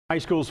High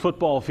school's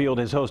football field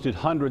has hosted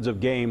hundreds of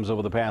games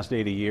over the past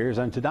 80 years,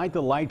 and tonight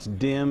the lights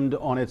dimmed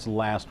on its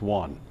last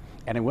one.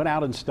 And it went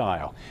out in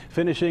style,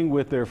 finishing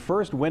with their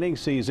first winning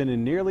season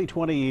in nearly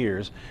 20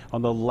 years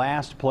on the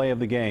last play of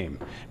the game.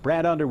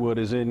 Brad Underwood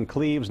is in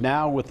Cleves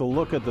now with a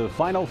look at the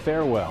final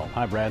farewell.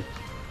 Hi, Brad.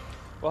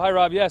 Well, hi,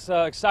 Rob. Yes,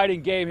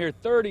 exciting game here.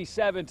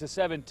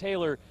 37-7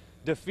 Taylor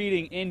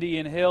defeating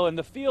Indian Hill. And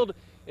the field,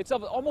 it's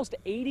almost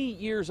 80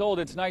 years old,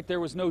 and tonight there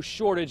was no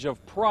shortage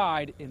of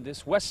pride in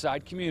this West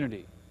Side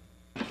community.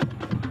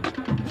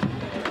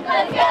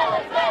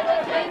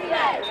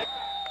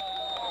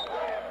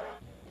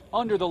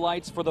 Under the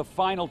lights for the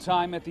final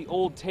time at the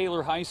old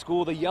Taylor High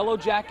School, the Yellow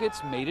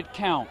Jackets made it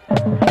count.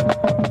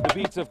 The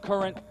beats of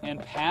current and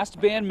past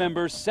band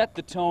members set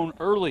the tone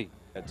early.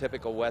 A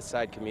typical West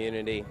Side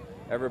community,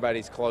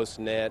 everybody's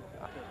close-knit.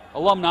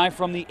 Alumni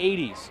from the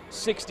 80s,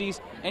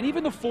 60s, and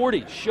even the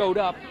 40s showed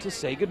up to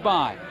say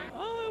goodbye.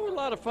 Oh, it was a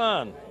lot of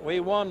fun. We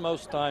won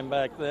most of the time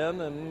back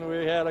then, and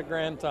we had a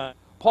grand time.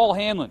 Paul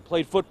Hanlon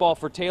played football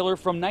for Taylor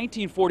from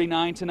 1949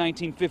 to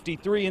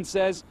 1953 and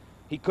says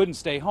he couldn't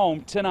stay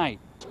home tonight.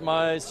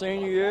 My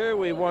senior year,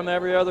 we won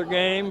every other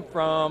game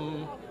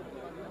and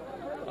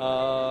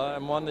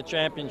won the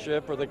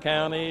championship for the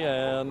county.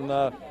 And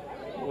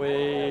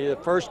the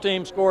first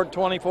team scored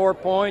 24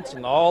 points,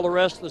 and all the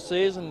rest of the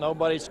season,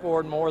 nobody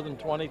scored more than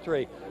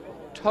 23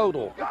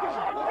 total.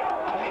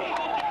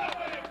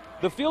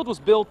 The field was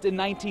built in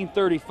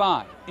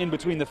 1935. In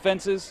between the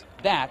fences,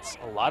 that's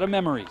a lot of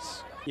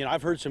memories. You know,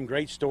 I've heard some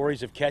great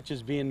stories of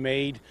catches being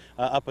made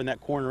up in that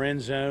corner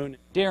end zone.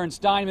 Darren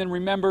Steinman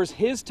remembers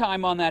his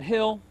time on that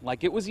hill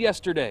like it was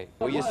yesterday.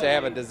 We used to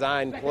have a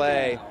design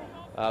play.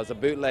 It was a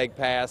bootleg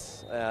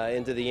pass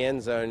into the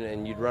end zone,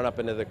 and you'd run up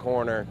into the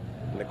corner,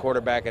 and the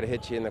quarterback would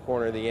hit you in the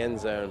corner of the end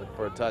zone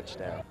for a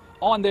touchdown.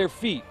 On their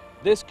feet,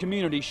 this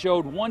community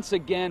showed once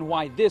again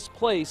why this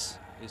place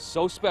is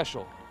so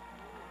special.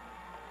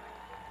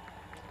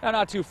 Now,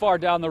 not too far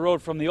down the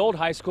road from the old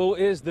high school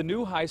is the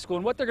new high school,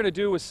 and what they're going to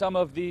do with some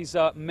of these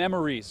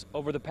memories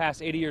over the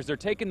past 80 years, they're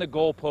taking the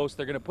goalposts,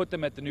 they're going to put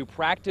them at the new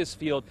practice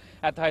field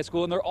at the high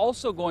school, and they're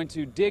also going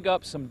to dig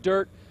up some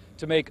dirt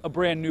to make a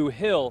brand new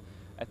hill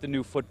at the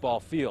new football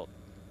field.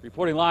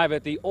 Reporting live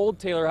at the old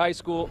Taylor High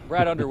School,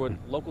 Brad Underwood,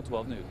 Local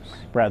 12 News.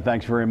 Brad,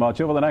 thanks very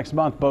much. Over the next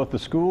month, both the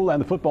school and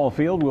the football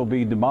field will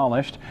be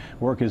demolished.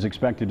 Work is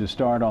expected to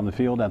start on the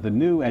field at the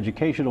new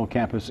educational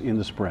campus in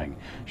the spring.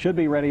 Should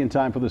be ready in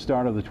time for the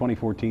start of the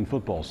 2014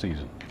 football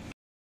season.